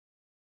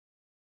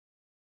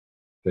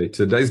Okay,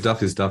 today's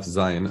daf is daf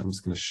Zion. I'm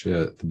just going to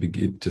share at the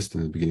begin, just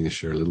in the beginning, to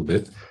share a little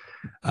bit.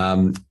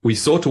 We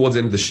saw towards the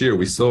end of the shir,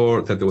 we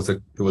saw that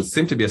there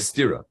seemed to be a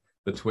stira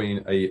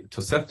between a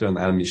Tosefta and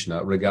a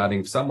Mishnah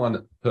regarding if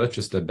someone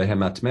purchased a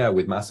behemat mea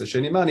with Maaser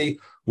Sheni money,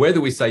 whether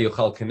we say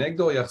yochal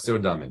kenegdo or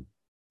yachzir damim.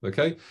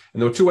 Okay,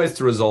 and there were two ways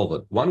to resolve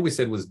it. One we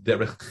said was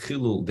derech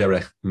chilul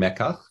derech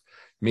mekach,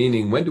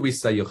 meaning when do we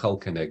say yochal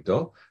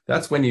kenegdo?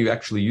 That's when you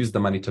actually use the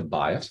money to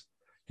buy it.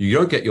 You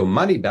don't get your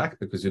money back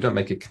because you don't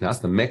make it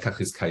knas. The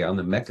mekach is kayam.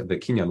 The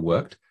kinyan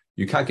worked.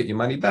 You can't get your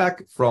money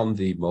back from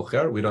the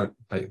mocher. We don't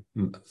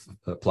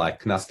apply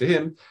knas to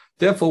him.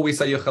 Therefore, we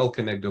say yochel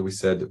kenegdo. We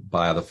said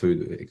buy other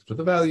food to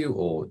the value,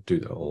 or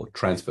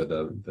transfer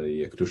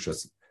the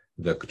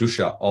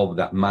kedusha of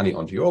that money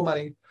onto your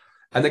money.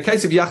 And the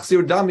case of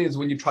yachzir dami is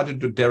when you try to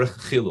do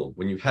derech chilul.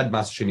 When you had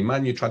Maaser Sheni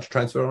money, you try to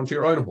transfer it onto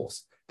your own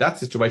horse. That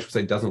situation we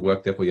say doesn't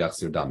work. Therefore,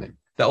 yachzir dami.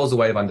 That was a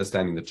way of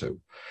understanding the two.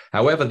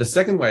 However, the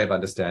second way of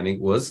understanding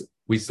was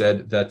we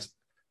said that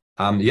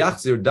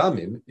yachzir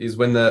damim is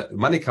when the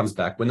money comes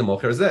back when the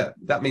mocher is there.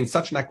 That means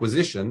such an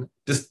acquisition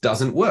just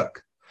doesn't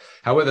work.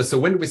 However, so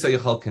when do we say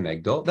yachal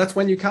kenegdo? That's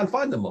when you can't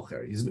find the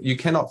mocher. You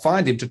cannot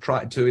find him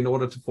in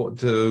order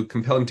to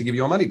compel him to give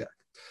you your money back.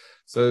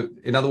 So,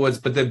 in other words,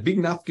 but the big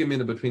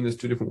nafkimina between those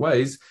two different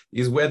ways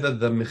is whether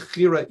the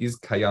mechira is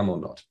kayam or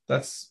not.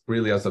 That's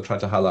really, as I tried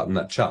to highlight in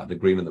that chart, the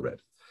green and the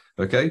red.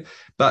 Okay,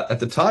 but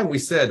at the time we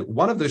said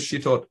one of those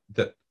shitot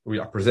that we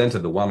are presented,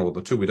 the one or the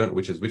two, we don't know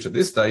which is which at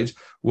this stage,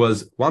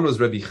 was one was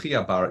Rabbi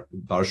Chia bar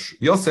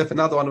Yosef,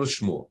 another one was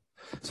Shmuel.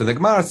 So the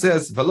Gemara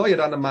says, V'lo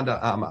yadana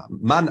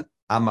man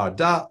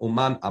amarda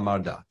uman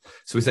amarda.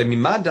 So we say,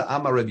 Mimanda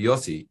amar Rabbi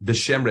Yossi,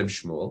 b'shem Rabbi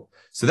Shmuel.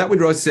 So that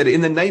would said,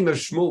 in the name of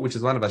Shmuel, which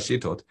is one of our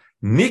shitot,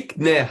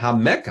 nikne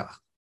ha-mekach,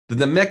 that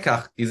the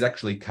mekach is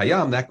actually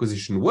kayam, the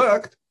acquisition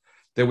worked,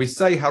 then we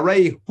say,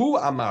 Harei hu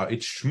amar,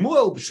 it's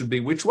Shmuel should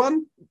be which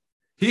one?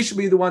 He should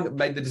be the one that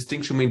made the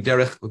distinction between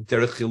derech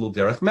chilul,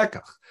 derech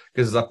mekach.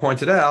 Because as I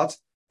pointed out,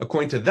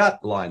 according to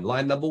that line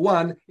number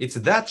one, it's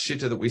that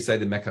shitta that we say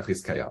the mekach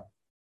is kayam.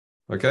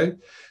 Okay?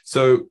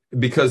 So,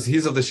 because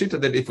he's of the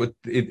shitta that if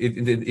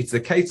it's the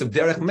case of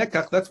derech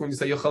mekach, that's when you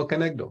say yochal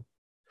kenegdo.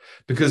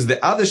 Because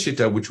the other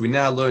shitta, which we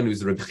now learn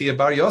is Rabbi Chia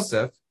bar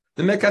Yosef,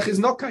 the mekach is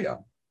not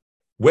kayam.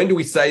 When do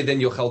we say then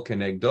yochal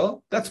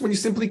kenegdo? That's when you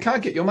simply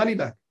can't get your money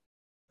back.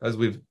 As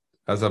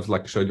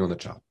I've showed you on the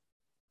chart.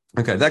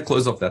 Okay, that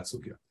closes off that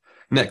sugya.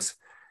 Next,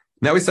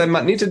 now we say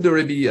matnita de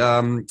Rabbi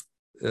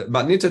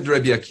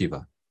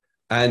Akiva,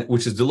 and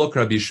which is delok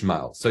Rabbi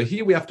Shmuel. So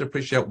here we have to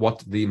appreciate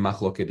what the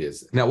machloket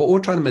is. Now, what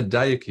we're trying to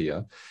medayek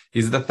here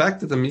is the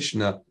fact that the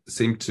Mishnah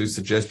seemed to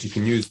suggest you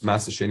can use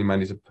Maaser Sheni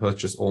money to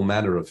purchase all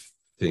manner of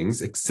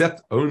things,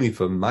 except only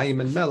for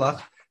mayim and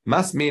melach.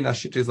 Must mean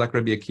Ashita is like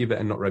Rabbi Akiva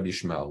and not Rabbi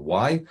Shmuel.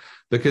 Why?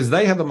 Because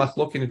they have a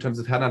machloket in terms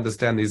of how to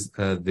understand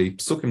the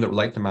psukim that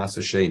relate to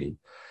Maaser Sheni.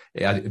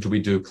 Do we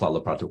do klal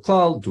l'prat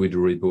klal? Do we do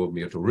ribu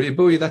miut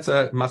ribu? That's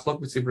a machlok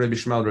between Rabbi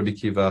Shmuel and Rabbi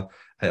Akiva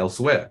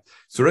elsewhere.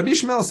 So Rabbi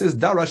Shmuel says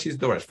darash is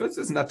dorash. First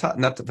says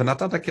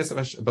v'natata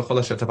kesef b'chol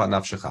asher tavat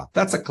nafshecha.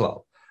 That's a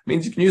klal.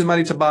 Means you can use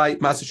money to buy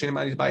Maaser Sheni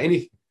money to buy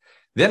anything.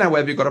 Then,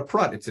 however, you've got a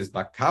prat. It says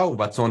bakau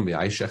vatzon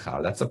mi'ay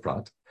shechar. That's a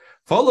prat.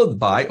 Followed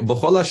by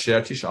b'chol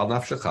asher tishal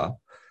nafshecha.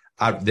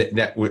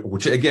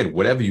 Which again,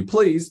 whatever you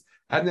please,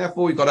 and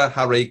therefore we've got a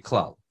harei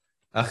klal.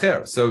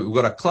 So we've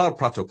got a klal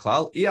prato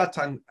klal.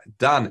 Iatan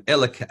dan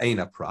ela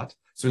ke'ena prat.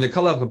 So in the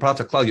klal of a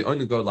prato klal, you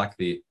only go like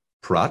the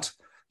prat.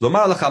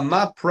 Lomar lecha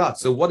ma prat.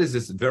 So what is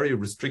this very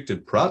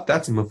restricted prat?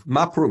 That's ma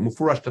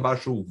mufurash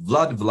tavarshu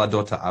vlad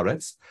vladota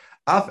aretz.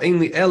 Af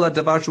ainli ela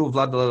tavarshu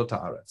vlad vladota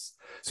aretz.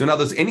 So in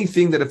other words,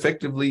 anything that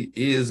effectively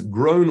is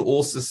grown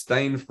or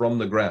sustained from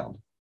the ground.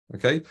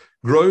 Okay,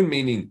 grown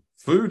meaning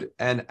food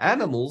and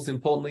animals,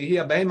 importantly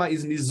here, behema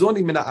is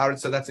nizoni mina aretz,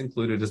 so that's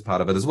included as part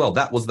of it as well.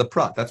 That was the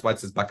prat. That's why it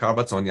says bakar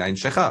batzon yain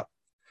shechar.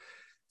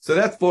 So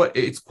therefore,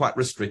 it's quite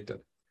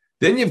restricted.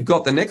 Then you've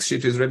got the next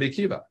shit is Rabbi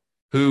Akiva,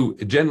 who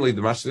generally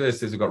the Rashi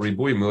says you've got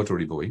ribui mu'oto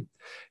ribui.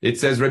 It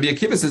says Rabbi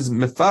Akiva says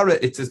mefara.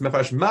 It says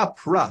mefarash ma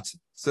prat.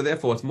 So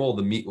therefore, it's more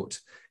the mi'ut,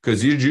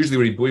 because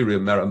usually ribui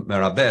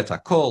merabet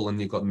akol,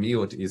 and you've got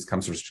mi'ut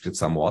comes restricted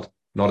somewhat.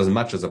 Not as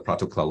much as a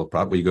prat or klal or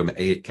prat, where you go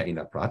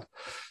me'e'ke'ina prat.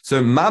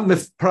 So ma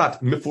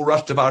prat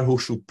mifurash davar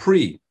hushu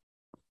pri,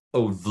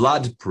 or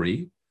vlad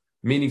pri,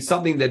 meaning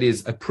something that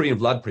is a pri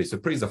and vlad pri. So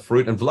pri is a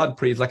fruit, and vlad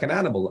pri is like an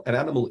animal. An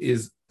animal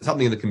is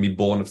something that can be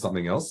born of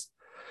something else.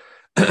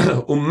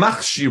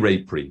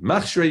 Machshirei pri.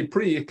 Machshirei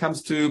pri, it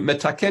comes to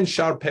metaken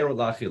shar perot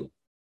la'achil.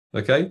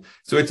 Okay?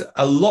 So it's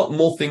a lot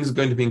more things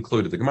going to be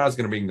included. The Gemara is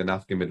going to bring the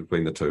nafkim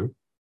between the two.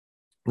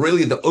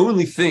 Really, the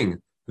only thing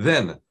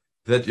then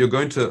that you're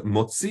going to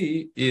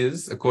motzi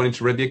is, according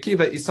to Rabbi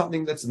Akiva, is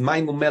something that's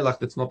maim melach,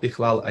 that's not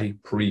bichlal a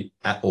pri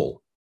at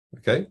all.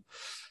 Okay,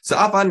 so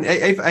pri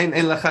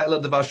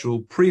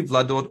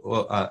vladot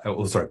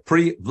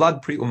pri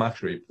vlad pri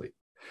umachri pri.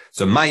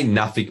 So my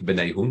nafik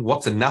b'nehun.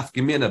 What's a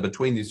nafkimina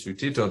between these two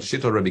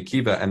shito Rabbi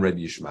Akiva and Rabbi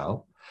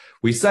Yishmael?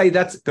 We say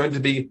that's going to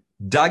be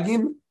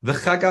dagim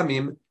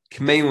v'chagamim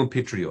kmeim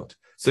u'pitriot.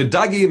 So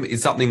dagim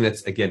is something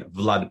that's, again,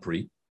 vlad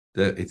pri.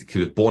 It's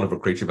born of a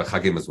creature, but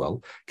chagim as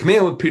well.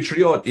 Kmeil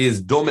pitriot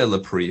is dome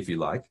lepri, if you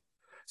like.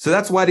 So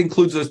that's why it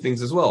includes those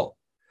things as well.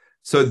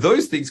 So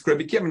those things, you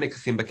can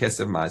use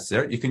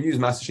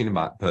Maaser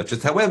Sheni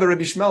purchase. However,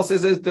 Rabbi Shmuel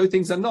says those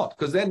things are not,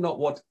 because they're not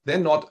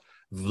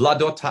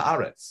vladot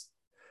haaretz.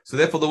 So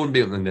therefore, there wouldn't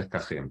be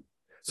nekachim.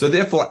 So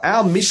therefore,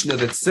 our Mishnah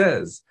that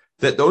says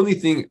that the only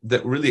thing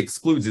that really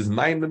excludes is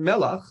mayim and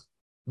melach,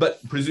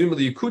 but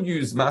presumably you could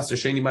use Maaser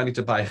Sheni money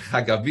to buy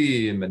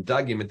chagavim and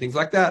dagim and things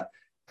like that.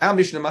 Our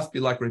Mishnah must be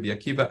like Rabbi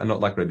Akiva and not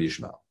like Rabbi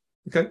Shmuel.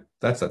 Okay,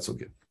 that's all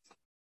good.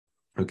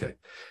 Okay,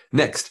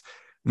 next.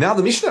 Now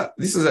the Mishnah,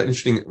 this is an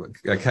interesting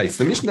case.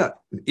 The Mishnah,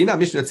 in our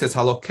Mishnah, it says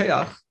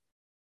halokeach.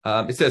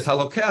 It says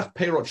halokeach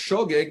peirot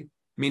shogeg,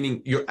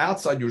 meaning you're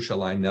outside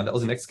Yerushalayim. Now that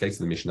was the next case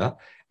in the Mishnah,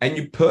 and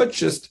you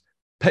purchased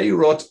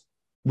peirot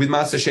with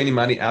Maaser Sheni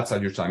money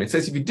outside Yerushalayim. It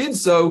says if you did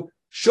so,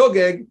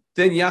 shogeg,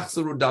 then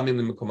yachzaru damim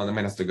l'makom. The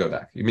man has to go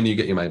back. You mean you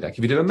get your money back.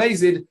 If you did a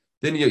mazid,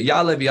 then you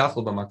yalev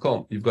yachol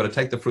b'makom. You've got to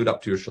take the fruit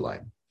up to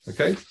Yerushalayim.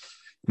 Okay.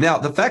 Now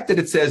the fact that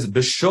it says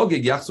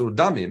b'shogeg yachzaru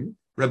damim.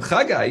 Reb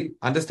Chagai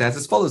understands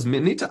as follows: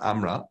 Minita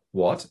Amra,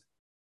 what?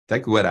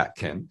 Take where that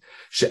can.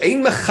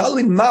 She'ein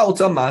mechalin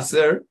ma'ot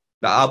al-maser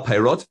ba'al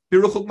peirot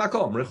biruchuk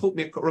makom.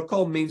 Ruchuk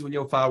makom means when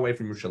you're far away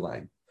from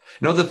Yerushalayim.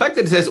 Now, the fact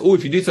that it says, "Oh,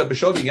 if you do so,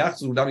 b'shogeg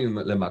yachzu damim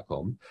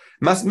lemakom,"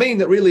 must mean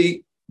that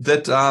really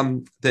that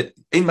that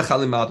in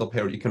mechalin ma'ot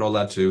al-peirot you can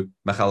allowed to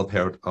mechal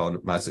peirot on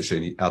Maaser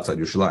Sheni outside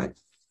Yerushalayim.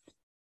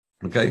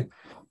 Okay,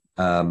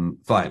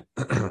 fine.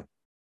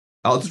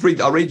 I'll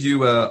read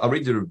you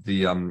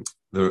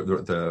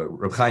the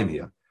Reb Chaim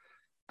here.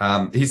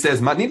 He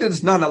says, like I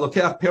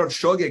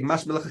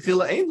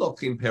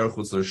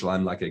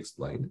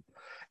explained.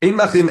 You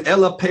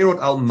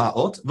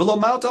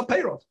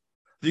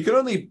can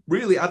only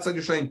really, outside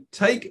Yerushalayim,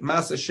 take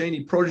Maaser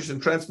Sheni produce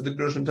and transfer the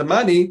Gershon to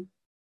money,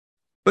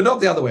 but not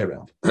the other way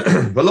around. We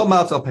learn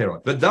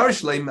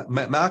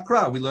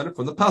it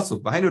from the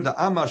Pasuk.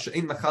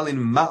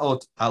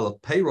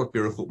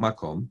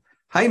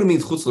 Hainu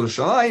means chutz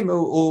l'Yerushalayim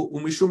or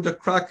umishum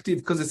dekraktiv,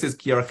 because it says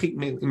ki yarachik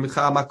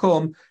micha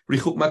makom.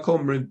 Richuk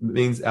makom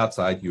means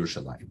outside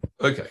Yerushalayim.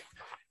 Okay.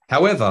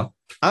 However,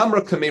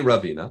 Amra kamei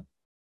Ravina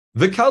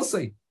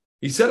v'kalsei.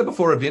 He said it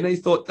before Ravina. He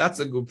thought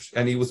that's a good,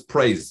 and he was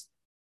praised.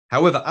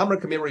 However, Amra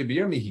kamei Rabbi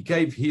Yirmiyah, he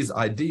gave his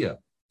idea.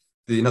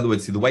 In other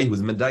words, the way he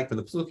was medaik from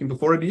the psukim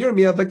before Rabbi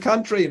Yirmiyah, the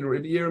country, and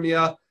Rabbi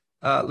Yirmiyah,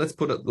 let's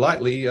put it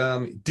lightly,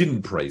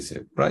 didn't praise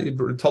him. Right? He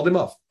told him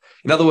off.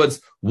 In other words,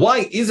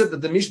 why is it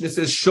that the Mishnah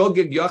says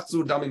shogeg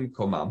yachzu damim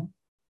komam?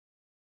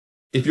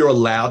 If you're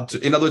allowed to,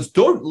 in other words,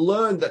 don't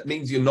learn that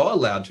means you're not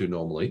allowed to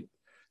normally,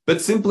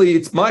 but simply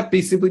it might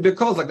be simply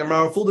because, like the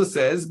Marafulda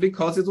says,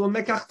 because it's a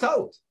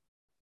mekachtaut.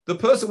 The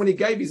person when he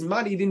gave his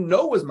money, he didn't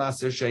know it was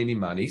Maaser Sheni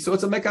money, so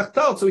it's a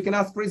mekachtaut, so he can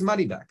ask for his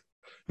money back,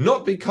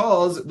 not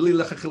because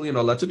you're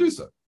not allowed to do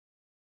so.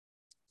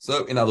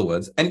 So, in other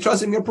words, and he tries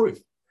to give me a proof.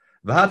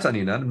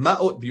 V'hataninan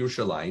ma'ot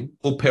b'Yerushalayim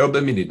uper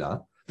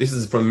b'minina. This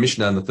is from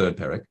Mishnah in the third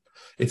parak.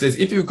 It says,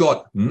 if you've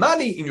got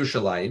money in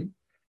Yerushalayim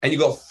and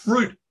you've got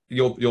fruit,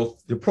 your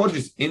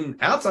produce in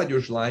outside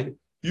Yerushalayim,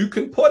 you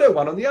can put it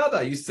one on the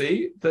other. You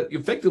see that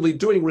you're effectively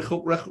doing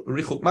richuk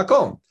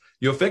makom.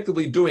 You're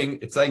effectively doing,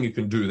 it's saying you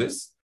can do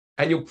this,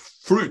 and your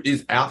fruit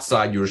is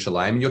outside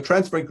Yerushalayim, and you're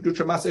transferring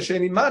Kedusha Maaser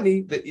Sheni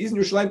money that is in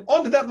Yerushalayim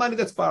onto that money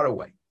that's far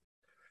away.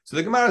 So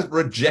the Gemara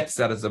rejects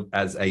that as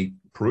a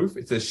proof.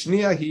 It says,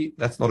 Shniyahi,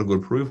 that's not a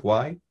good proof.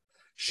 Why?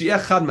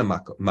 Shiachad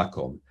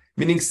makom.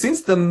 Meaning,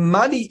 since the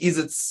money is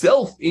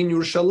itself in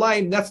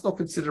Yerushalayim, that's not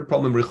considered a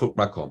problem in Richuk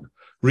Makom.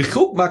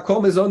 Richuk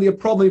Makom is only a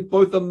problem with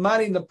both the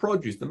money and the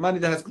produce, the money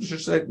that has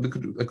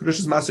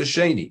Kedushas Maaser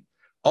Sheni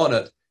on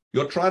it.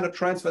 You're trying to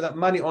transfer that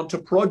money onto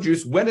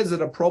produce. When is it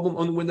a problem?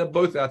 Only when they're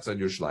both outside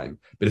Yerushalayim.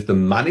 But if the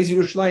money's in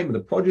Yerushalayim and the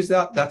produce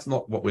out, that's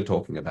not what we're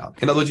talking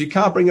about. In other words, you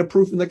can't bring a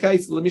proof in the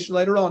case of the Mishnah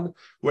later on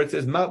where it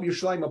says Mount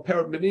Yerushalayim or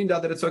Perot Meninda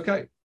that it's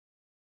okay.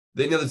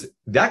 Then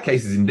that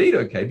case is indeed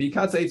okay, but you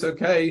can't say it's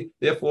okay,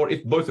 therefore,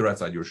 if both are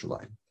outside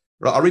Yerushalayim.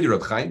 I'll read you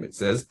Reb Chaim. It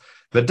says,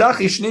 that's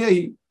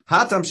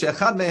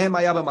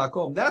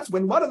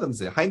when one of them's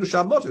there.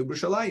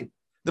 The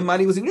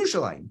money was in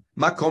Yerushalayim.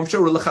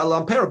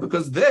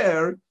 Because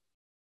there,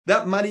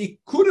 that money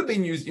could have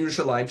been used in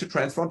Yerushalayim to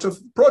transfer onto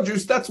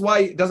produce. That's why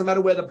it doesn't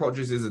matter where the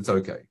produce is, it's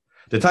okay.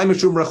 The time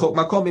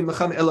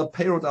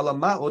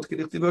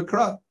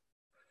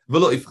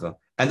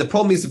and the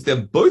problem is if they're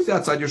both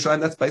outside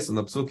Yerushalayim, that's based on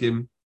the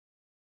psukim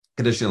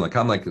Kedushin,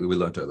 like we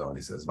learned earlier on.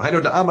 He says, the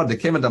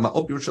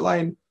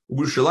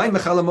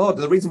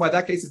reason why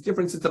that case is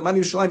different is the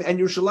money Yerushalayim and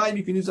Yerushalayim,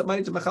 you can use that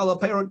money to mechal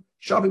al-perot,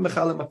 shavi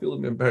mechal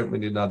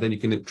al-perot, then you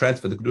can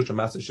transfer the Kedusha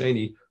Maaser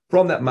Sheni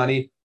from that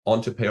money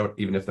onto perot,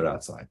 even if they're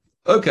outside.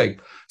 Okay,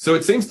 so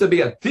it seems to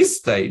be at this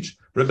stage,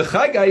 Rebbe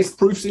Chagai's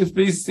proof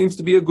seems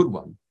to be a good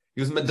one.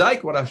 He was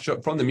medaik what I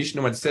showed from the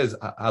Mishnah when it says,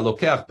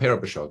 "Alokeach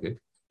perot b'shogeg,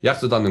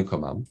 yachzodam im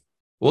komam."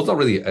 Well, it's not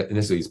really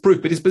necessarily his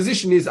proof, but his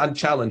position is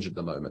unchallenged at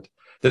the moment.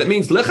 That it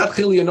means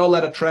lechatchil you're not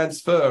allowed to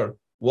transfer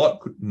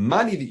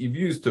money that you've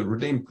used to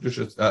redeem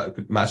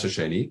Maaser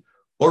Sheni,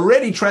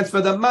 already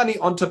transfer that money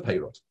onto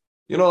Peirot.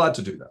 You're not allowed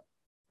to do that.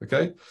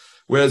 Okay?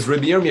 Whereas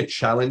Rabbi Yirmiyah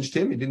challenged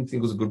him, he didn't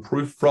think it was a good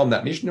proof from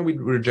that Mishnah, we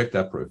reject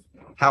that proof.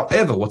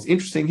 However, what's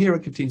interesting here,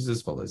 it continues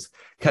as follows.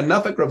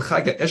 Kanafak Reb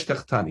Chagai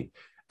Eshkachtani.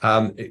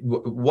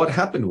 What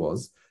happened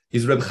was,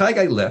 Reb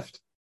Chagai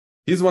left.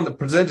 He's the one that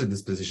presented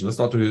this position. Let's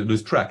not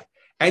lose track.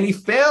 And he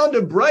found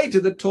a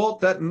breita that taught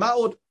that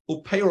Ma'od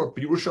u'Peirot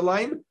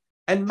b'Yerushalayim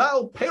and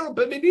Ma'od Peirot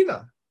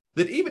b'Medina.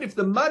 That even if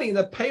the money and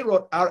the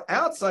Peirot are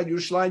outside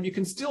Yerushalayim, you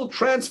can still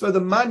transfer the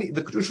money,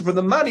 the kedusha for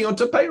the money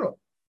onto Peirot,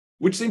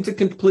 which seemed to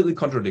completely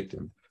contradict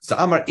him. So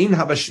Amar in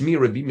Havashmi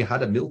Rabbi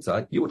Mihada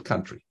Milta, you what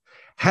country?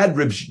 Had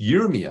Reb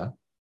Yirmiyah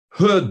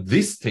heard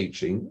this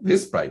teaching,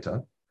 this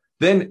breita,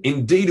 then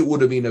indeed it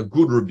would have been a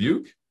good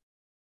rebuke.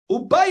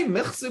 Ubay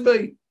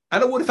mechsibay.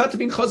 And it would have had to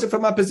be chazir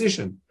from our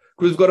position.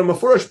 Because we've got a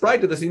mafurish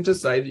breita that seems to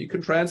say that you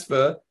can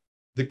transfer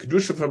the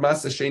kedusha for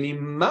Maaser Sheni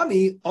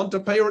money onto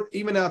Peirot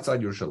even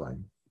outside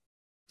Yerushalayim.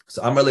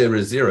 So Amar le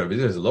Rezira,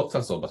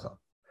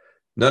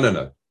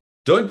 no.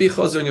 Don't be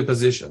chazir in your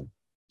position.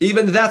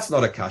 Even that's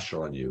not a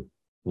kasher on you.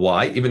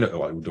 Why? Even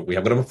we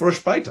have got a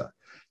mafurish breita.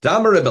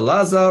 Damar Rebbe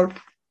Lazar,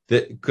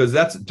 because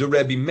that's the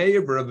Rebbe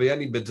Meir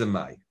b'Ravayani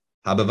b'Demai.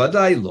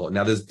 Habavadai law.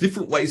 Now there's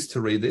different ways to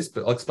read this,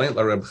 but I'll explain it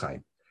like Reb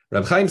Chaim.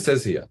 Reb Chaim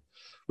says here,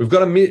 we've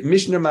got a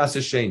Mishnah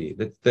Maaser Sheni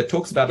that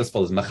talks about as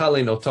follows: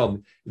 Machale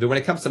notom. That when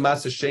it comes to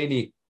Maaser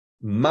Sheni,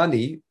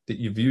 money that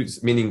you've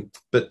used, meaning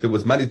that there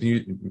was money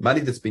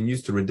that's been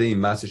used to redeem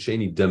Maaser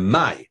Sheni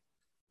demai,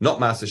 not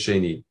Maaser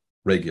Sheni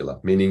regular.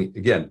 Meaning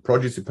again,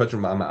 produce you purchase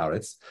from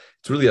Aretz.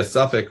 It's really a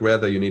suffix.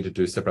 Rather, you need to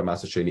do separate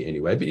Maaser Sheni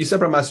anyway. But you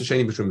separate Maaser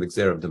Sheni between the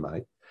Xer of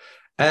demai,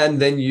 and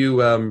then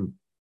you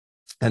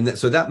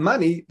so that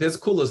money there's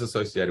coolers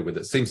associated with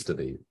it. Seems to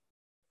be.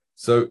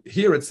 So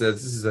here it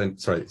says this is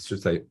it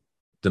should say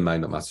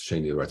domain, not Maaser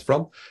Sheni, where it's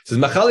from. It says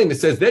Machalim. It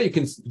says there you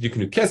can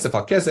do kesef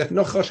al kesef,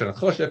 no choshen al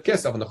choshev,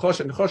 kesef and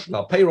choshen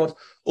al peirot,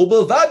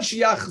 ubilvad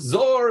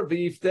shiachzor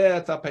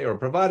v'yifteh ta peirot.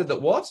 Provided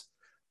that what?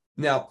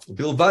 Now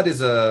bilvad is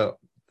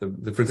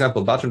for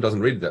example, Batran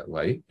doesn't read it that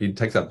way. He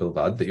takes out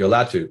bilvad that you're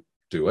allowed to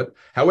do it.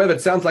 However,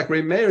 it sounds like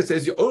Reb Meir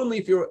says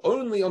if you're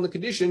only on the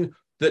condition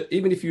that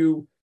even if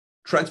you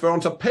transfer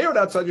onto Peirot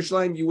outside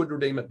Yerushalayim, you would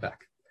redeem it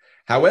back.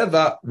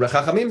 However,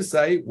 Chachamim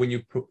say when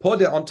you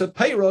put it onto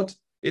Peirot,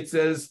 it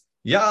says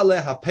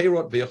Ya'aleh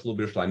ha-Peirot v'yachlu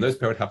b'Yerushalayim. Those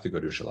Peirot have to go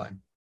to Yerushalayim.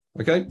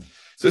 Okay,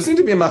 so it seems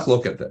to be a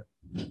machloket there.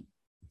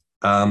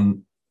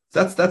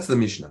 That's the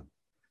Mishnah.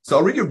 So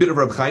I'll read you a bit of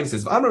Reb Chaim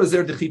says Amar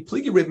Zer Dechi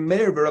Pligi Reb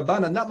Meir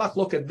v'Rabbana not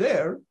machloket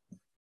there.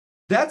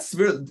 That's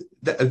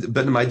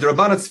but my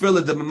Rabbana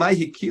Tzvirla Demai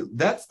Hikil.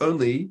 That's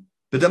only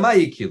the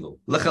Demai Hikilu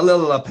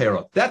Lechalel la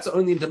Peirot. That's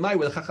only in Demai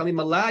where the Chachamim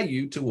allow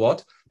you to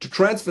what? To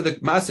transfer the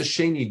Maaser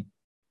Sheni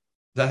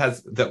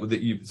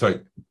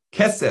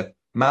Kesef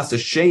Maaser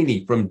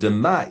Sheni from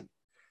Demai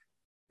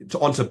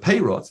onto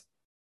Peirot.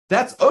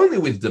 That's only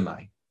with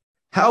Demai.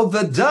 How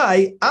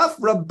Vadai Af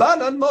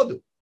Rabbanan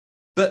Modu.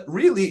 But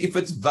really, if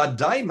it's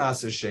Vadai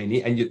Maaser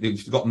Sheni and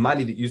you've got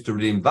money that used to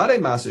redeem Vadai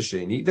Maaser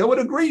Sheni, they would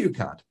agree you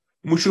can't.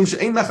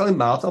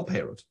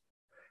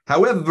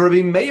 However,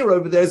 Rabbi Meir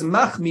over there is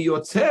machmi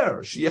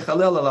yoter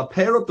sheyechalel ala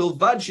perot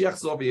bilvad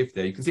sheyachzor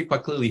v'yifteh. You can see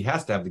quite clearly he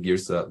has to have the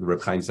girsa. The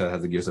Reb Chaim said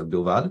has the girsa of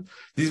bilvad.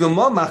 These are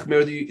more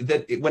machmir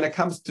that when it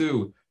comes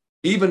to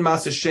even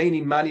Maaser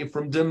Sheni money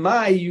from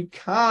demai, you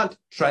can't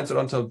transfer it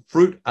onto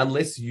fruit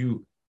unless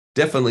you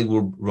definitely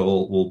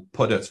will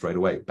put it straight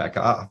away back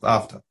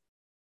after.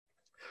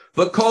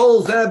 But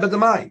kol zeh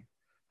b'demai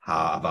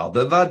haval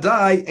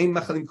devadai ein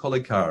machalim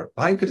kolikar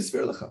b'haim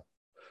kedisfir lecha.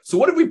 So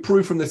what did we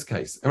prove from this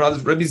case? And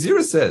Rabbi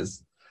Zira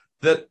says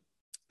that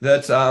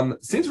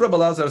since Rabbi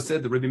Lazar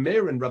said that Rabbi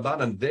Meir and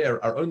Rabbanan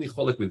there are only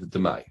cholik with the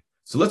Demai.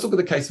 So let's look at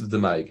the case of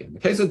Demai again. The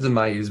case of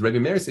Demai is Rabbi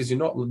Meir says you're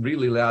not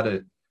really allowed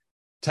to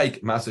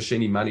take Maaser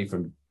Sheni money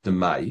from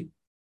Demai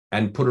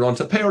and put it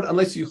onto Peirot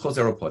unless you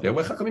choser a pod.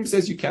 Where Chachamim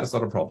says you can, it's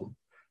not a problem.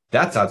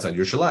 That's outside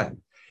Yerushalayim.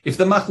 If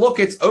the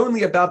machloket's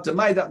only about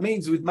Demai, that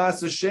means with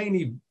Maaser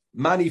Sheni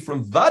money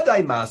from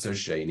Vadai Maaser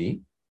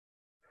Sheni,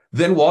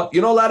 then what?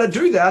 You're not allowed to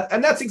do that.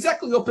 And that's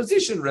exactly your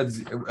position, Reb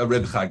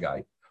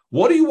Chagai.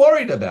 What are you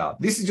worried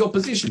about? This is your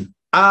position.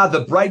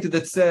 The breita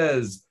that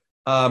says,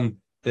 when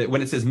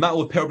it says,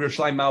 Ma'u Peirot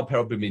b'Yerushalayim, Ma'u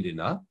Peirot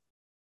b'Medina,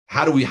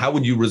 how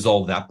would you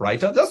resolve that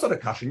breita? That's not a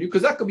kasha on you,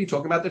 because that could be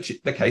talking about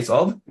the case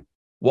of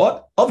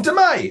what? Of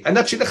Demai. And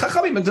that's the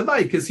Chachamim and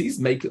Demai, because the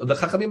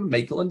Chachamim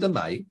Mekel and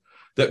Demai,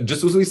 that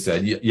just as we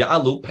said,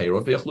 Ya'alu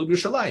Peirot v'yachlu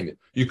b'Yerushalayim.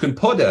 You can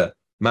put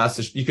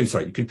you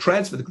can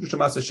transfer the Kedusha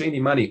Maaser Sheni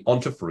money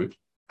onto fruit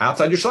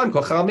outside Yerushalayim,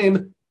 Kol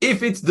Chachamim,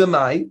 if it's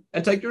Demai,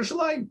 and take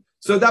Yerushalayim.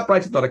 So that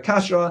breita is not a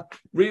kasha.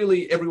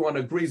 Really, everyone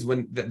agrees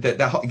when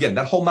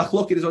that whole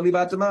machloket is only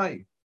about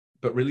Demai.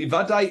 But really,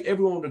 Vadai,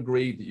 everyone would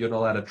agree that you're not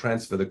allowed to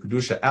transfer the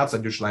Kedusha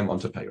outside Yerushalayim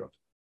onto Peirot.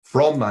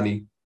 From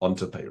money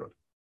onto Peirot.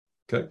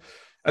 Okay?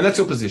 And that's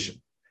your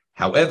position.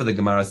 However, the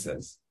Gemara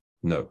says,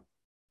 no.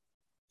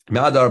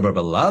 Me'adar bar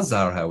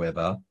Lazar,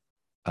 however,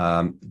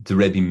 the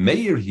Rebbe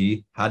Meir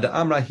had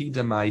Amra hi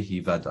Demai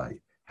hi Vadai.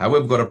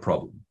 However, we've got a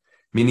problem.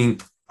 Meaning,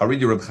 I'll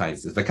read you Reb Chaim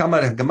says, our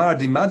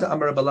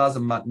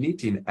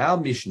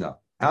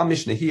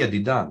Mishnah here,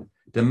 Didan,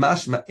 the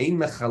Mashma ein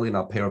mechalin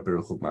al perot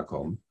b'rechuk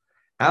makom.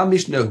 Our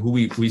Mishnah, who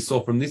we saw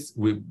from this,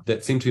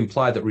 that seemed to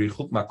imply that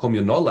b'rechuk makom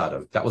you're not allowed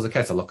to. That was the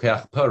case.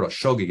 Lokeach perot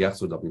shogi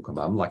yachsud avim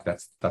kamam, like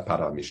that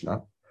part of our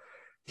Mishnah.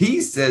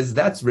 He says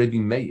that's Rebbe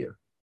Meir,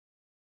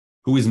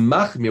 who is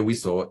machmir. We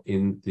saw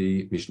in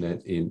the Mishnah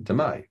in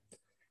Demai.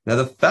 Now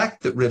the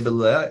fact that Rebbe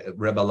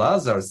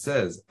Lazar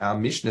says our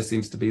Mishnah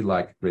seems to be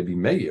like Rebbe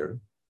Meir,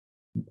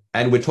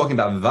 and we're talking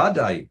about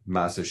Vadai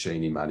Maaser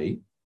Sheni money,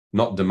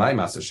 not Demai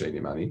Maaser Sheni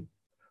money,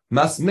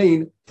 must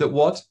mean that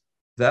what?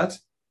 That,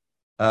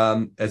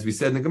 as we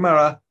said in the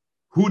Gemara,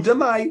 Hu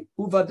Demai,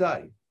 Hu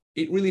Vadai.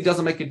 It really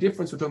doesn't make a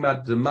difference. We're talking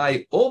about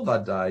Demai or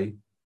Vadai.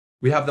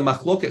 We have the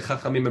Machloket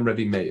Chachamim and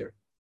Rebbe Meir,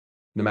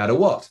 no matter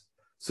what.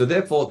 So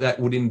therefore, that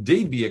would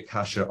indeed be a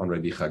kasha on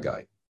Rebbe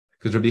Chagai.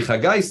 Because Rebbe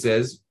Chagai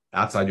says,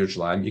 outside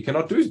Yerushalayim, you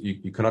cannot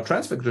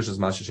transfer Kedushas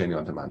Maaser Sheni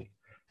onto money.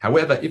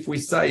 However, if we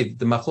say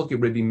the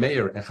Machloket Rebbe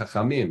Meir and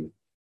Chachamim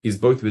is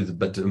both with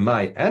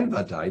Demai and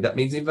Vadai, that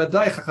means in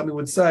Vadai, Chachamim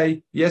would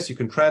say, yes, you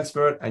can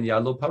transfer it, and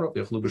Ya'alo Parot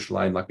V'Yachlu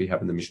B'Shalayim, like we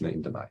have in the Mishnah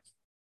in Demai.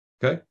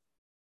 Okay?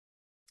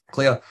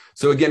 Clear?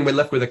 So again, we're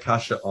left with a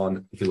kasha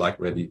on, if you like,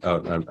 Rebbe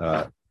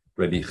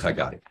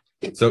Chagai.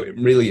 So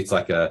really, it's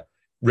like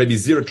Rebbe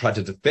Zira tried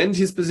to defend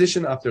his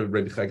position after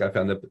Rebbe Chagai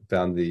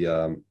found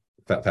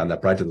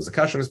that Brighton was a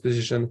kasha on his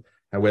position.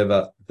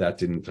 However, that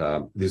didn't,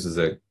 this is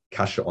a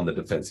kasha on the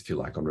defense, if you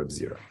like, on Rebbe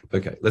Zira.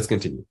 Okay, let's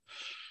continue.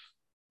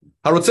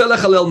 I don't think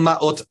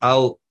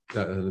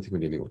we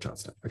need any more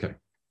chance now. Okay.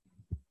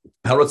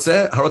 What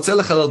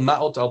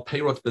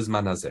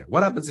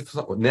happens if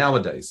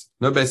nowadays,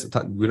 no base of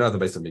time, we don't have the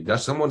base of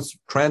Mikdash, someone's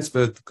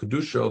transferred the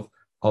kedusha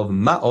of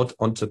ma'ot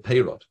onto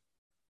peirot,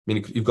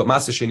 meaning you've got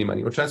Maaser Sheni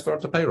money, or transfer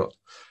onto peirot.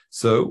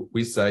 So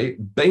we say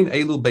bein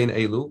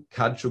elu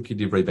kadshu ki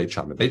divrei Beit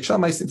Shammai. Beit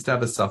Shammai seems to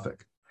have a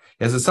suffix.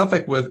 He has a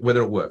suffix with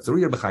whether it works. It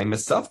doesn't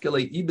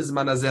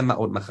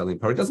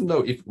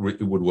know if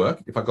it would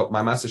work if I got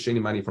my Maaser Sheni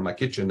money from my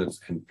kitchen and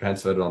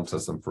transferred it onto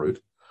some fruit,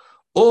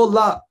 or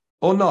not,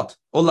 or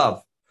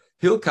lav.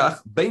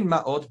 Hilkach bein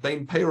ma'ot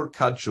bein peirot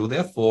kadshu.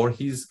 Therefore,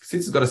 since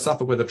he's got a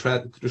suffix where the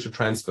kedusha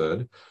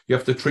transferred, you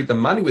have to treat the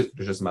money with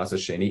kedusha's Maaser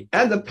Sheni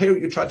and the peirot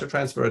you tried to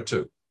transfer it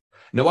to.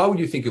 Now, why would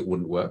you think it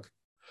wouldn't work?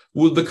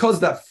 Well, because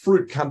that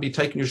fruit can't be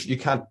taken, you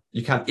can't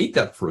eat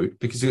that fruit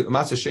because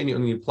Maaser Sheni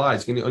only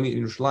applies, you can only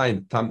in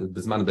Yerushalayim time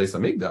Bizman Beis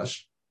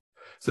HaMikdash.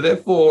 So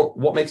therefore,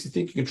 what makes you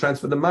think you can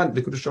transfer the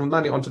kedusha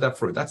money onto that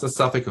fruit? That's a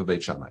suffix of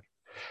Beit Shammai.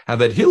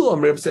 However, Hillel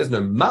Amrib says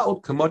no,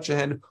 ma'ot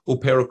kamochehen or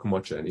pero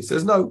kamochehen. He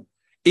says no,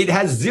 it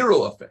has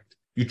zero effect.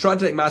 You try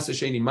to take Maaser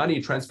Sheni money,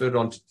 you transfer it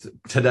on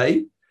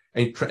today,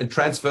 and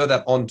transfer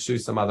that onto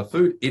some other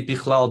food. It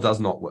bichlal does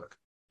not work.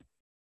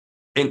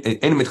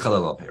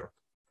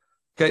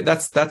 Okay,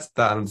 that's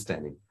the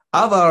understanding.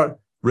 Avar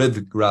Rebbe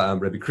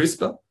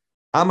Crispa,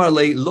 Amar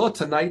le lo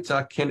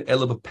tanaita ken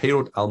elab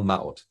peirot al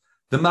ma'ot.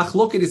 The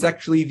machloket is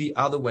actually the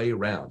other way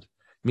around.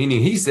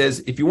 Meaning, he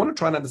says, if you want to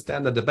try and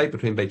understand the debate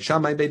between Beit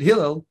Shammai and Beit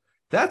Hillel,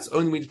 that's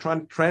only when you try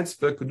and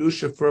transfer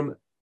kedusha from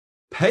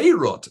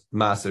peirot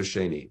Maaser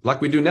Sheni,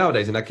 like we do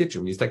nowadays in our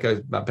kitchen. When you take a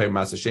peirot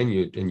Maaser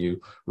Sheni and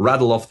you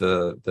rattle off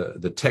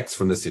the text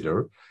from the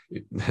siddur.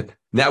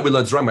 Now we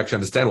learn Zera'im, we actually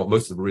understand what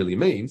most of it really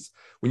means.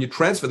 When you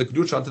transfer the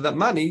kedusha onto that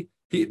money,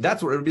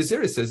 that's what Rebbe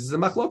Zira says is a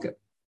machloket.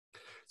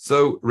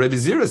 So Rebbe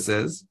Zira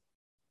says,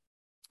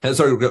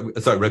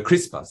 Rebbe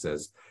Crispa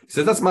says, he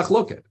says that's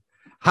machloket.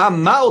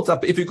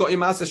 If you got your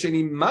Maaser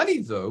Sheni money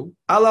though,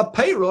 ala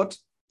peirot,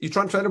 you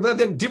try and trade it,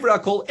 then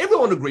Divrei call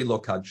everyone agree lo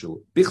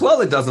kadshu.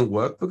 Bichlal it doesn't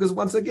work because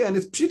once again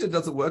it's pshita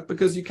doesn't work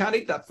because you can't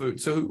eat that food.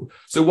 So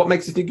what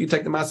makes you think you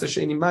take the Maaser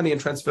Sheni money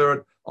and transfer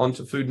it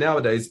onto food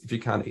nowadays if you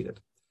can't eat it?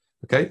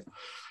 Okay,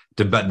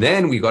 but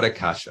then we got a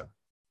kasha.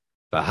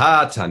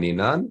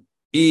 Taninan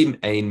im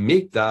ein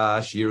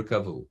mikdash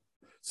yirkavu.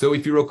 So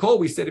if you recall,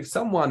 we said if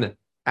someone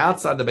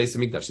outside the base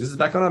of Mikdash, this is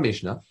back on our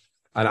Mishnah,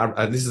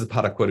 and this is a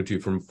part I quoted to you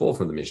from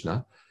the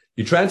Mishnah.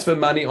 You transfer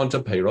money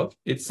onto peirot.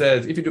 It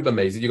says if you do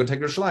b'mezid, you're going to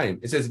take Yerushalayim.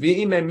 It says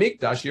v'im ein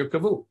mikdash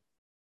yirkavu.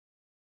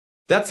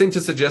 That seems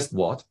to suggest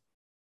what?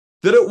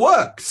 That it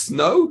works.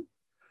 No,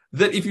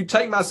 that if you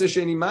take Maaser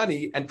Sheni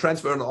money and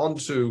transfer it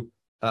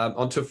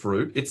onto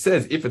fruit, it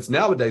says if it's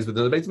nowadays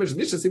within the Beit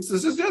Mishnah seems to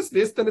suggest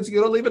this, then it's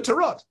going to leave it to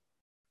rot.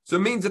 So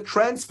it means the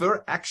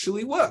transfer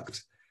actually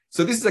worked.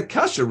 So this is a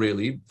kasha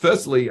really,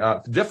 firstly,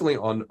 definitely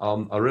on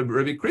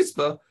Rebbe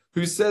Crispa,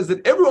 who says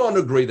that everyone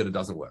agree that it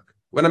doesn't work.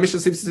 When a Mishnah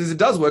says it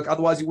does work,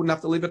 otherwise you wouldn't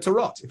have to leave it to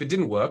rot. If it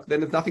didn't work,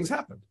 then nothing's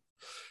happened.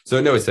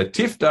 So no, it said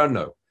tifdar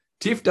no.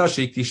 Tifdar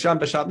shikti sham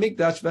b'shat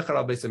mikdash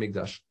v'charav beis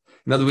mikdash.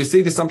 In other words, we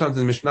see this sometimes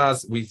in the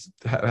Mishnahs, we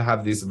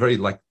have these very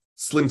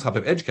slim type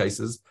of edge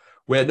cases,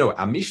 where no,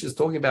 our Mishnah is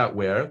talking about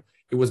where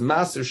it was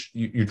Maaser,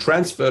 you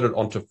transferred it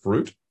onto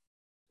fruit,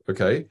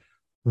 okay,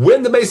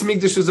 when the base of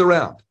Mikdash was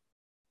around.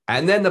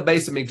 And then the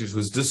base of Mikdash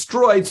was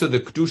destroyed, so the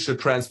Kedusha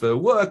transfer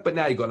worked, but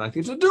now you've got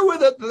nothing to do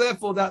with it.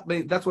 Therefore,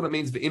 that's what it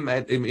means, that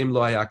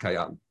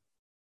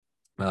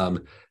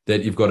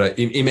that you've got a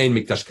imein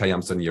mikdash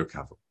kayam son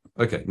yirkavu.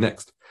 Okay,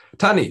 next.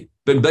 Tani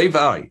ben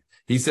Beivari.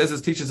 He says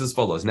his teaches as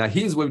follows. Now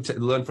here's where we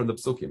learn from the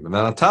psukim.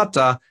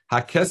 V'natata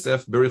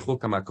hakesef berichuk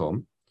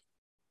hamakom.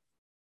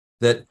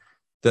 That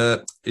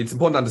it's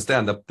important to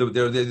understand that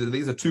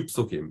these are two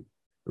psukim.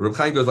 Reb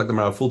Chaim goes like the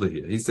Marafulda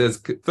here. He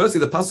says, firstly,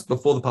 the pasuk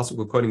before the pasuk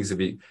we're quoting is to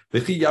be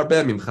v'chi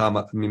yarbeh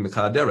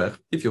mimcha derech,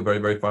 if you're very,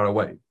 very far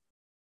away.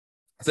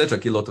 Etc.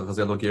 Ki lo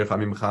techazeh lo kircha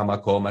mimcha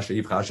makom asher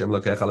yivcha Hashem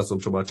lokecha lasum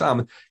shomot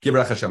sham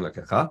kivrach Hashem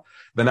lokecha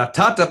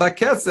v'natata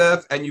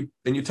bakesef, and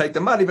you take the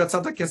money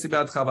v'atzata kesef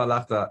be'adcha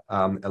v'alachta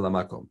el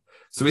hamakom.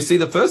 So we see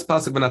the first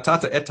pasuk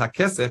v'natata et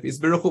hakesef is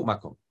b'rechuk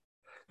makom,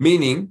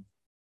 meaning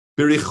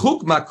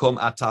b'rechuk makom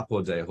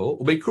atapodeho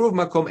u'bekruv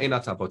makom ein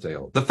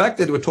atapodeho. The fact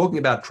that we're talking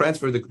about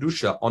transferring the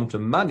kedusha onto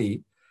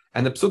money,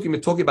 and the psukim are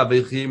talking about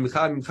v'chi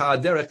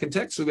mimcha derech,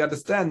 contextually we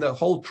understand the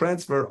whole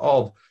transfer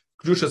of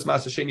kedushas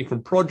Maaser Sheni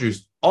from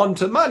produce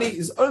onto money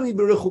is only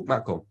b'rechuk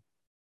makom.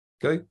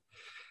 Okay.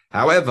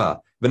 However,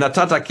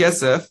 v'natata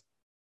kesef,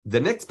 the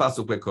next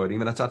pasuk we're quoting,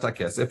 v'natata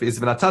kesef, is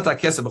v'natata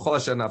kesef b'chol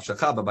asher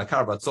nafshecha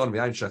b'bakar v'atzon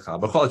v'yayin shecha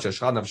b'chol asher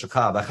shcha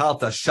nafshecha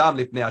v'chalta sham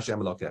lifnei Hashem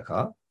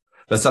elokecha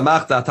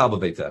v'samachta ata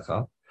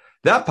b'beitecha.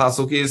 That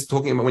pasuk is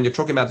talking about when you're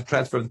talking about the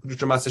transfer of the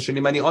kedusha Maaser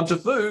Sheni money onto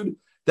food.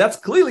 That's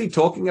clearly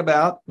talking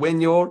about when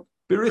you're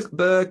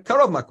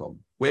b'karov makom,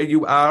 where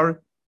you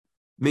are,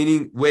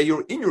 meaning where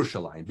you're in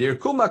Yerushalayim.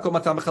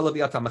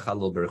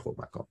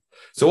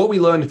 So what we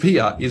learned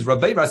here is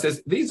Rabbi Beivar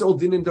says these are all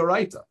din in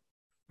Doraita,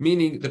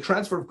 meaning the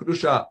transfer of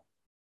kedusha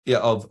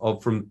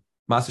from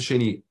Maaser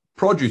Sheni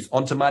produce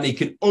onto money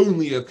can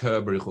only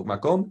occur b'rechuk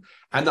makom,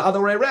 and the other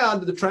way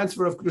around, the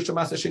transfer of kedusha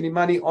Maaser Sheni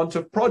money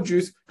onto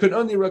produce can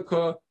only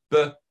occur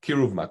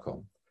b'kiruv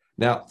makom.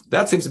 Now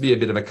that seems to be a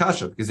bit of a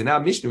kasha, because in our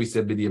Mishnah we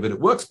said b'diavad it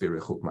works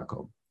b'rechuk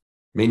makom.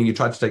 Meaning you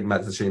tried to take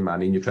Maaser Sheni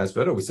money and you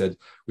transferred it. We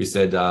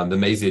said the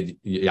mezid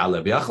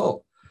yale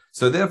biachol.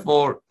 So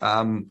therefore,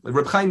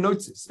 Reb Chaim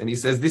notes this, and he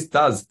says this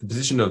does the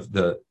position of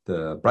the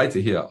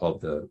Breita here of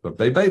the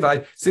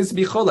Beibai seems to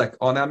be cholek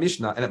on our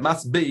Mishnah, and it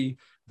must be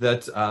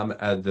that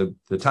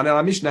the Tana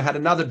our Mishnah had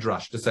another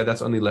drush to say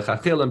that's only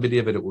lechachil and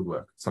b'diavad it would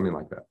work, something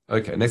like that.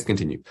 Okay, next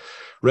continue.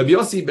 Reb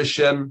Yossi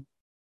b'shem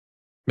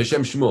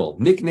Shmuel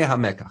nikneh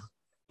hamekach.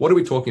 What are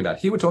we talking about?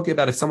 Here we're talking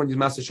about if someone used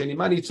Maaser Sheni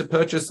money to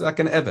purchase like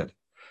an eved.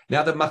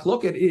 Now the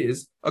machloket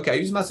is, okay, I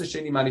use Maaser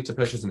Sheni money to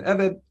purchase an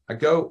eved, I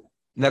go,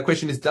 now the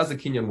question is, does the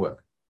kinyan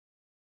work?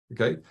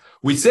 Okay,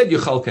 we said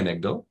yuchal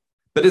kenegdo,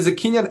 but does the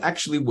kinyan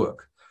actually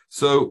work?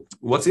 So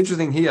what's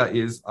interesting here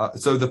is,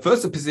 so the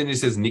first opinion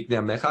says nikneh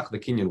mechach, the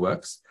kinyan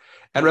works,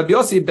 and Rabbi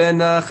Yossi ben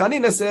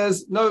Chanina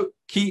says, no,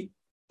 ki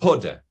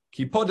poda.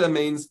 Ki poda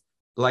means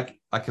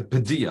like a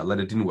pedia, that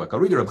it didn't work. I'll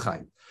read Reb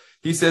Chaim.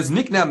 He says,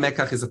 Nikna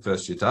Mekach is the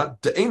first shita.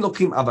 De'ein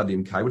lokim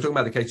avadim kai. We're talking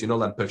about the case you're not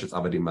allowed to purchase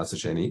avadim Maaser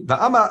Sheni.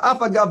 Va'amar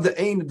afagav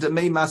de'ein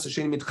demei Maaser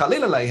Sheni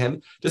mitchalil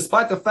aleihem.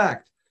 Despite the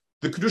fact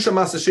the kedusha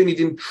Maaser Sheni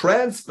didn't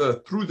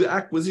transfer through the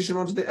acquisition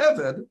onto the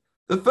eved,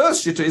 the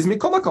first shita is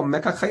mikomakom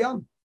Mekach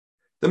chayam.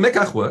 The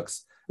Mekach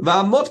works.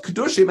 Va'amot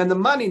kedushim, and the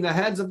money in the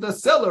hands of the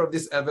seller of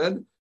this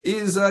eved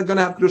is going to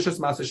have kedushas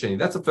Maaser Sheni.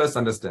 That's the first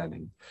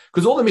understanding.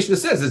 Because all the Mishnah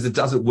says is it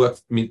doesn't work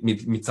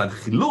mitzad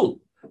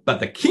chilul.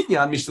 But the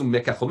kinyan mishum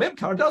mekachomem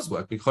kar does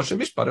work because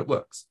mishpat it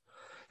works.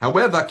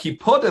 However,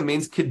 kipoda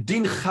means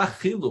kedin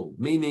chachilul,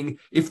 meaning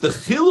if the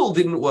chilul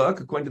didn't work,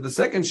 according to the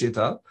second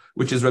shita,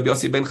 which is Rabbi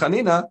Yossi ben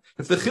Chanina,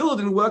 if the chilul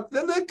didn't work,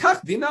 then the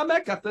kach din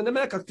mekach, then the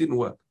mekach didn't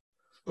work.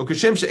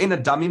 Ukeshem she'ena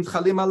damim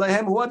chalim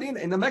alehem huadin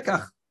ena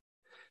mekach.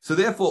 So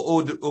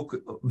therefore, the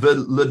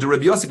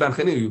Rabbi Yossi ben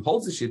Chanina who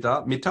holds the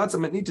shita, mitatza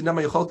metnita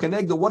nama yichal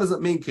kenegdo. What does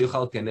it mean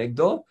yichal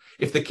kenegdo?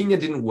 If the kinyan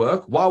didn't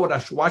work, why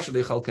should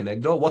yichal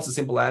kenegdo? What's the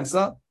simple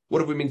answer? What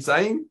have we been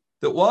saying?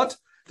 That what?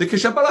 The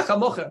kishabarach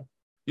hamocher.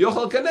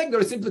 Yichal kenegdo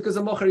is simply because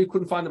the mocher you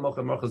couldn't find the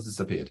mocher has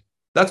disappeared.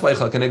 That's why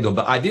yichal kenegdo.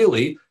 But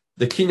ideally,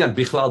 the kinyan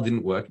bichlal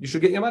didn't work. You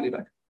should get your money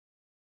back.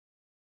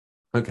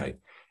 Okay.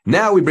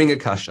 Now we bring a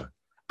kasha.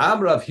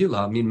 Amra of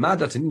Hila min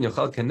madatin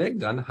yichal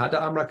kenegdan hada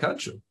amra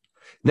kachu.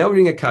 Now we're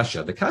bringing a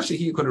kasha. The kasha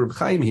here, according to Reb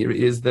Chaim here,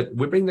 is that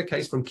we bring the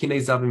case from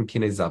kinei zavim,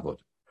 kinei zavod.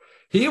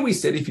 Here we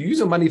said if you use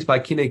your money to buy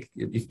kinei,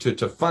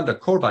 to fund a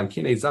korban,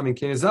 kinei zavim,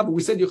 kinei zavod,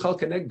 we said yuchal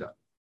kenegda.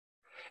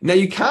 Now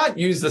you can't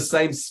use the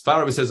same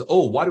svara which says,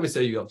 oh, why do we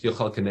say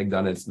yuchal kenegda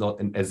and it's not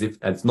as if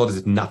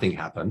nothing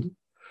happened?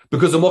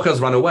 Because the mocher has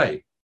run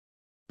away.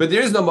 But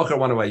there is no mocher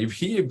run away.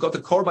 You've got the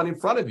korban in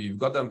front of you. You've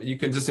got them. You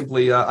can just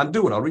simply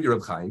undo it. I'll read you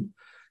Reb Chaim.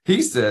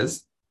 He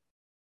says.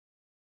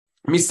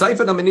 He says,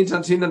 in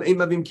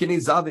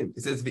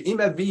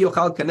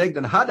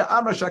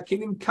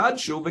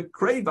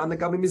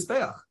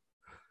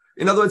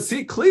other words,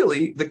 see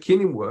clearly the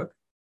kinim work.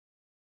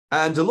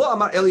 And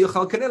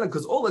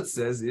because all it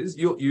says is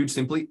you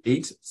simply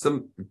eat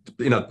some,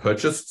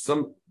 purchase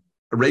some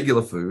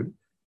regular food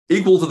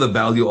equal to the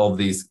value of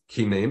these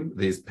kinim,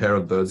 these pair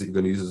of birds that you're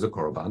going to use as a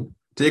korban,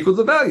 to equal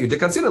the value.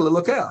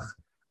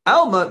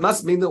 Alma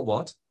must mean that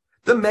what?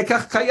 The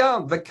mekach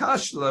kayam, the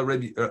kash.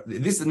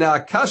 This is now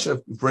a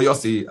kasha for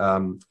Yossi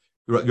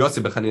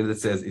Yosef Bechanina that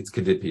says it's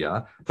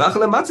kedipia.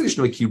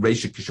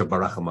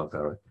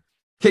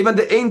 Kevan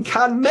de ein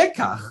kan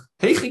mekach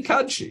hechi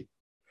kadshi.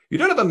 You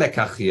don't have a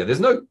mekach here.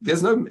 There's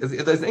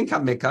ein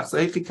kan mekach, so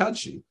hechi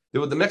kadshi. The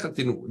mekach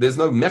didn't. There's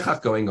no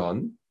mekach going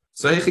on.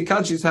 So hechi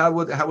kadshi is how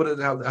would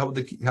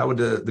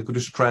the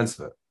kedusha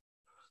transfer?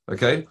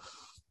 Okay.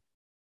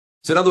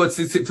 So in other words,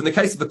 from the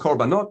case of the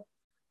korbanot,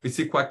 we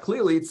see quite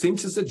clearly. It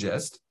seems to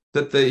suggest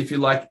that if you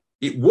like,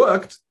 it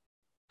worked,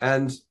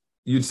 and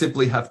you'd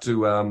simply have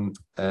to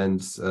and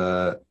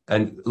therefore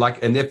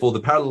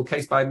the parallel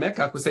case by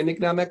mekach would say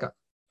nikna mekach.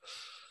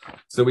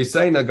 So we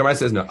say, the Gemara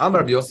says, no.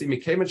 Amar Yossi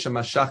mikemen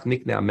shemashach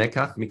niknei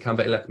mekach mikam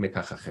ve'elech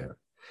mekach acher.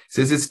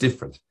 Says it's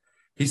different.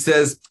 He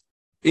says,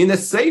 in a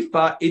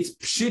seifa, it's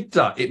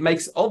pshita. It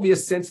makes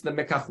obvious sense that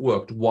the mekach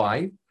worked.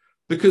 Why?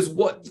 Because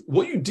what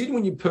you did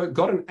when you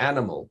got an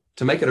animal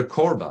to make it a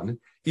korban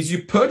is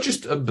you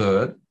purchased a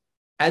bird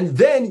and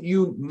then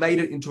you made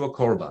it into a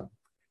korban.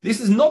 This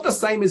is not the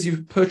same as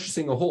you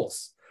purchasing a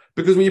horse.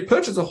 Because when you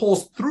purchase a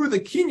horse through the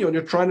kinyan,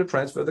 you're trying to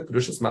transfer the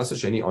kedushas Maaser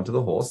Sheni onto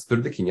the horse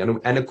through the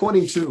kinyan. And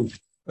according to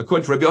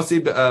Rabbi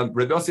Yossi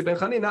ben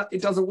Chanina,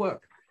 it doesn't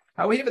work.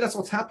 However, that's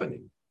what's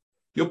happening.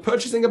 You're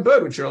purchasing a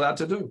bird, which you're allowed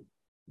to do.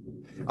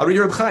 I read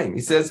Reb Chaim.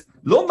 He says,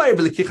 "Lo ma'ir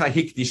b'lekicha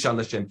hikdishan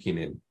l'shem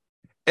kinin,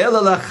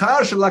 ela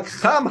lachar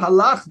shelakcham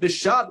halach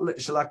b'shat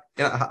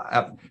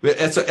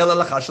ela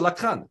lachar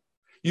shelakchan."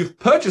 You've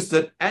purchased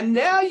it, and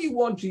now you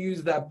want to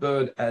use that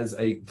bird as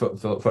a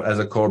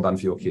korban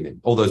for your kinim.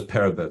 All those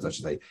para birds, I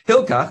should say.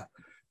 Hilkach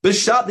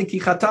b'shat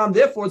l'kichatam.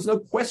 Therefore, it's no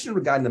question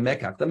regarding the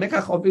mekach. The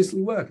mekach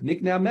obviously worked.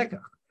 Niknei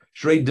mekach.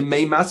 Shrei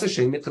demei Maaser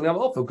Sheni mitchalim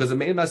offer, because the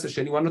main Maaser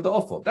Sheni wanted the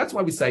offer. That's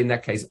why we say in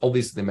that case,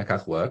 obviously the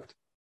mekach worked,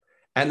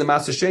 and the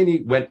Maaser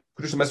Sheni went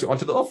kedusha Maaser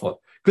onto the offer,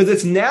 because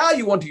it's now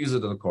you want to use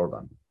it as a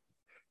korban.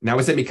 Now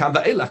we say mikam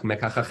va'elach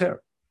mekach acher,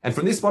 and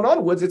from this one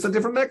onwards, it's a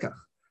different mekach.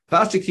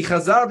 When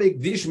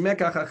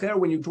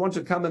you want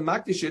to come and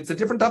makdish it, it's a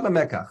different type of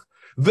mekach.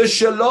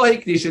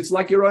 It's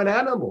like your own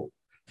animal.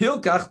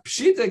 Hilkach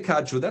pshite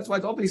kachu. That's why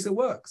it obviously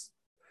works.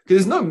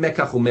 Because there's no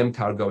mekach or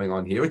memkar going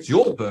on here. It's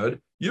your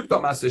bird. You've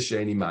got Maaser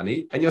Sheni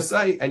money, and you're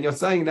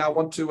saying now I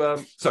want to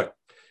start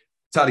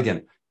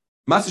again.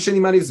 Maaser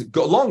Sheni money is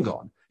long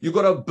gone. You've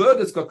got a bird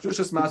that's got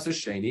kedushas Maaser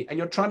Sheni, and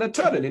you're trying to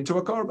turn it into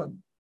a korban.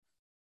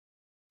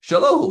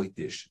 Shalohu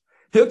itish.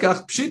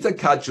 Hilkach pshite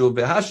kachu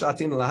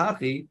v'hashatin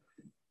lahachi.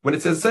 When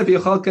it says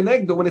Yochal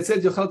Kenegdo, when it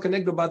says Yochal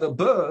Kenegdo by the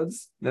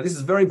birds, now this is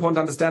very important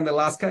to understand the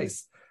last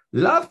case.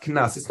 Lav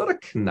knas, it's not a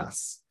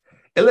knas.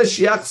 What does it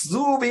say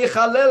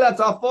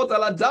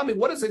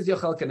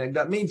Yochal Kenegdo?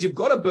 That means you've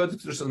got a bird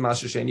that's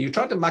Maaser Sheni, you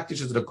try to makdish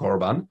it as a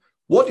korban.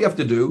 What do you have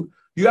to do?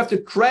 You have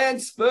to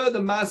transfer the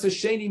Maaser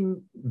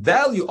Sheni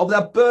value of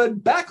that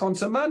bird back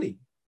onto money.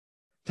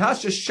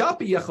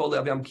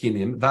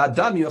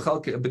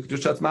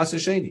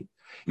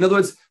 In other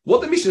words,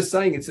 what the Mishnah is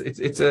saying,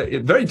 it's a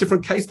very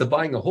different case to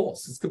buying a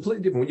horse. It's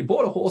completely different. When you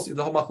bought a horse,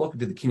 the whole machloket,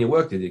 did the kinyan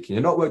work? Did the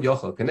kinyan not work?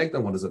 Yochal connect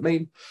them. What does it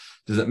mean?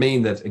 Does it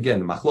mean that,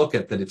 again,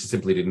 machloket, that it just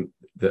simply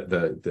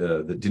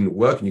didn't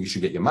work and you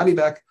should get your money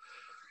back?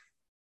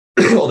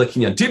 Or the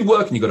kinyan did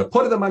work and you got to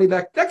put the money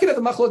back? That can have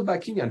the machloket by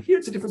kinyan. Here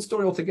it's a different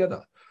story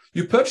altogether.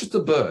 You purchased a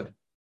bird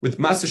with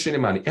Maaser Sheni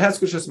money. It has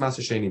kedushas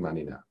Maaser Sheni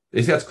money now.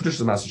 It has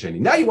kedushas Maaser Sheni.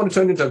 Now you want to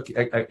turn it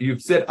into,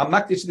 you've said, I'm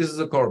makdish, this is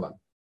a korban.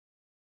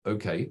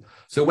 Okay,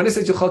 so when it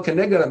says Yochal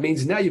Kenegdo, that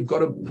means now you've got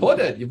to put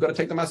it, you've got to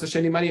take the Maaser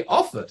Sheni money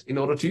off it in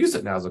order to use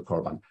it now as a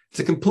korban.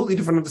 It's a completely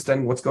different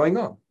understanding of what's going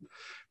on.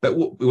 But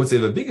what's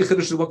even bigger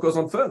chiddush is what goes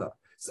on further.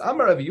 So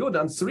Amar Rabbi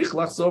Yodan tzarich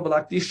lachzor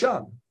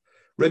v'lakdishan.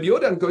 Rabbi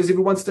Yodan goes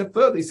even one step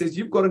further. He says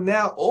you've got to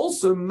now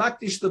also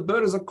makdish the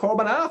bird as a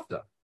korban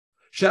after.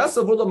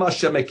 She'asavula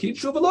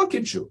ma'shemekitshu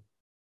v'lo,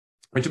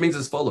 which means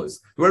as follows.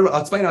 I'll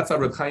explain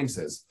outside. Reb Chaim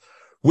says,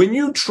 when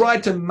you try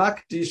to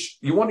makdish,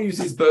 you want to use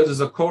these birds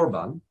as a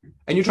korban,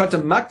 and you try to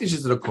makdish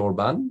as a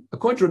korban,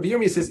 according to Rabbi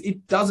Yirmiyah, says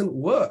it doesn't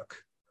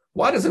work.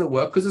 Why doesn't it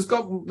work? Because it's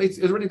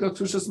already got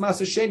kedushas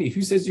Maaser Sheni.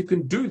 Who says you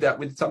can do that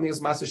with something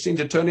as Maaser Sheni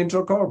to turn into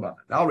a korban?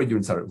 I'll read you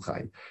in Reb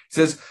Chaim. He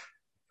says,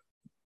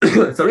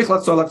 after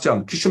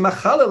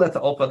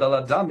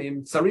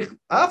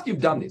you've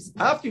done this,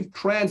 after you've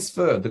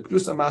transferred the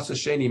kedushas Maaser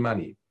Sheni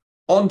money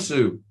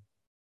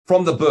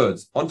from the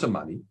birds onto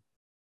money,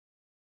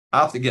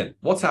 after again,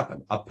 what's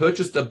happened? I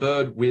purchased a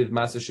bird with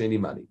Maaser Sheni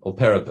money, or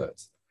pair of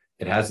birds.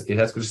 It has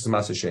kedushas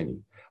Maaser Sheni.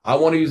 I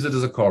want to use it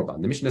as a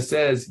korban. The Mishnah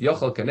says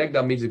Yochal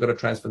Kenegda means you've got to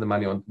transfer the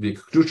money on the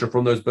kedusha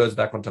from those birds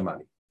back onto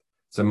money.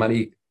 So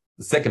money,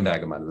 the second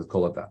bag of money, let's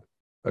call it that.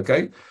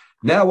 Okay.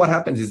 Now what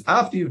happens is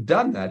after you've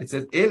done that, it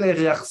says now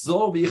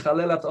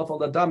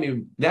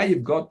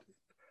you've got.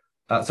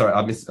 Sorry,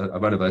 I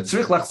wrote about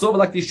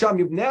it.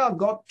 You've now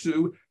got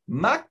to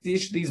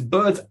makdish these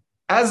birds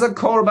as a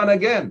korban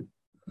again.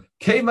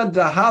 Because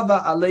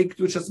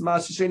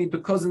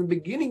in the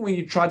beginning, when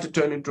you tried to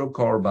turn it into a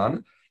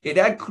korban, it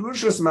had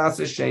kedushas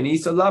Maaser Sheni,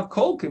 so lav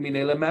kol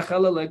kaminei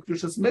lemechal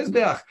kedushas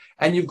mizbeach,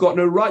 and you've got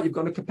no right, you've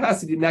got no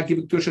capacity to now give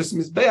kedushas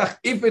mizbeach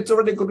if it's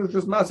already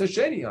kedushas Maaser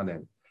Sheni on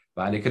him.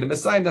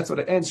 That's what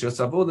it ends. I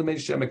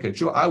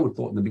would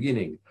thought in the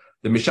beginning,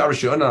 the Mishar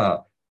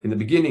Shiona, in the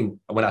beginning,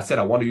 when I said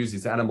I want to use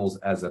these animals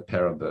as a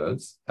pair of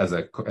birds, as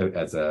a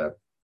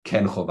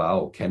ken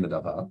chova or ken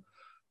dava,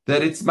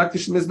 that it's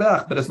makdish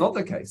mizbeach, but it's not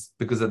the case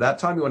because at that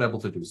time you weren't able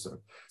to do so.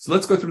 So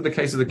let's go through the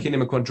case of the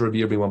kinim according to Rabbi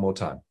Yirmi one more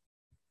time.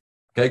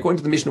 Okay, according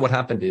to the Mishnah, what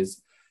happened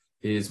is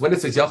when it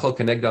says yachal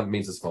kenegdav,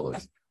 means as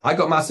follows: I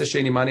got Maaser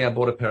Sheni money, I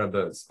bought a pair of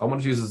birds. I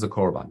want to use it as a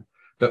korban,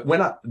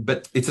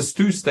 but it's a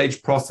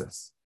two-stage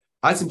process.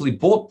 I simply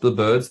bought the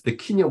birds, the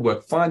kinyan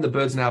work, find the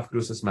birds and have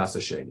kedusas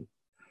Maaser Sheni.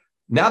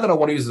 Now that I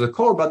want to use it as a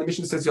korban, the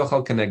Mishnah says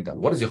yachal kenegdav.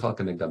 What does yachal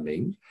kenegdav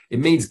mean? It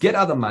means get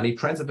other money,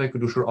 transfer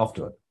kedusha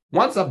after it.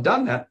 Once I've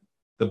done that,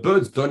 the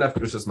birds don't have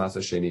Kedushas Maaser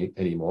Sheni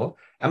anymore,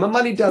 and my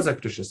money does have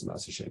Kedushas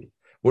Maaser Sheni.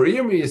 What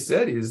Yirmiyah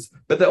said is,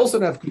 but they also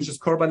don't have Kedushas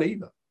Korban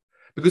either.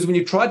 Because when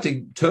you tried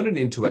to turn it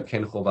into a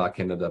Ken Chovah,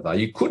 Ken Nadava,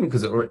 you couldn't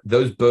because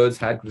those birds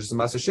had Kedushas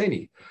Maaser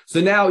Sheni. So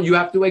now you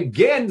have to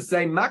again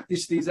say,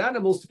 Makdish these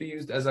animals to be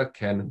used as a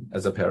Ken,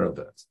 as a pair of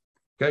birds.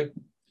 Okay?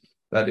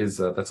 That's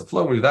a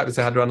flow. When we do that, we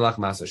say, Hadran Lach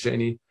Maaser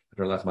Sheni,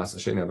 Hadran Lach Maaser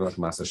Sheni, Hadran Lach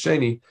Maaser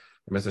Sheni.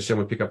 And Maaser Sheni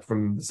will pick up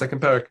from the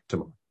second parak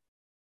tomorrow.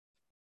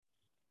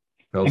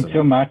 Thanks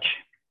so much.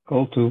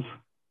 Kol Tuv.